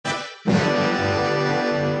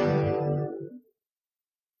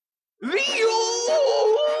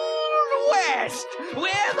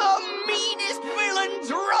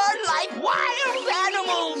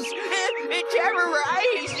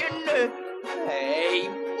memorizing. Hey,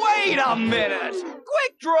 wait a minute.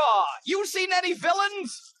 Quick draw. You seen any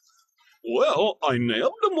villains? Well, I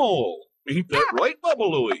nabbed them all. Ain't that right, Baba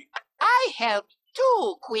Louie? I helped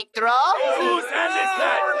too, Quick Draw. Who's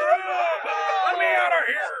that? Let me out of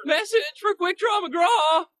here. Message for Quick Draw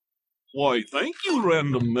McGraw. Why, thank you,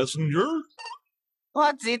 random messenger.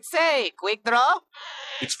 What's it say, Quick Draw?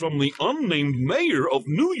 It's from the unnamed mayor of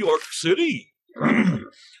New York City.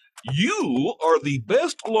 You are the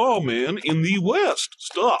best lawman in the West.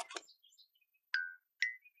 Stop.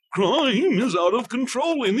 Crime is out of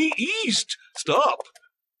control in the East. Stop.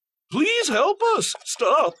 Please help us.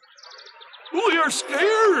 Stop. We are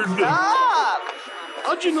scared. Stop!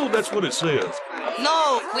 How'd you know that's what it says?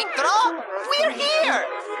 No, Quick Draw, we're here.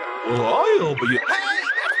 Well, I'll be...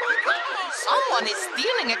 Someone is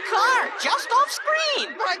stealing a car just off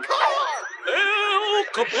screen. My car! El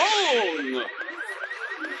Capone!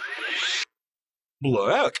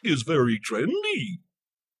 Black is very trendy.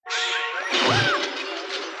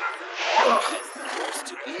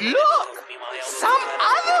 Look! Some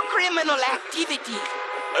other criminal activity.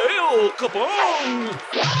 El Capone!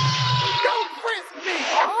 Don't frisk me.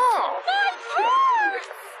 Oh.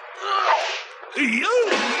 Yo!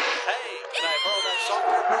 Hey, can I borrow that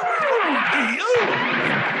salt? Yo!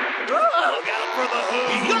 Look out for the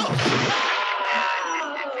hood.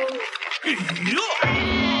 Yo!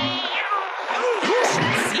 You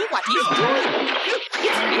should see what he's doing. It's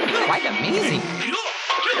really quite amazing.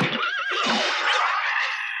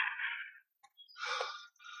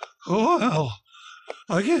 Well,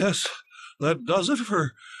 I guess that does it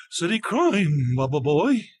for city crime, Bubba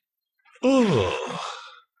Boy. Oh.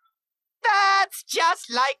 That's just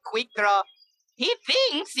like Quick Draw. He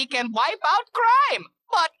thinks he can wipe out crime,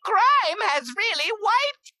 but crime has really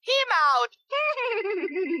wiped him out.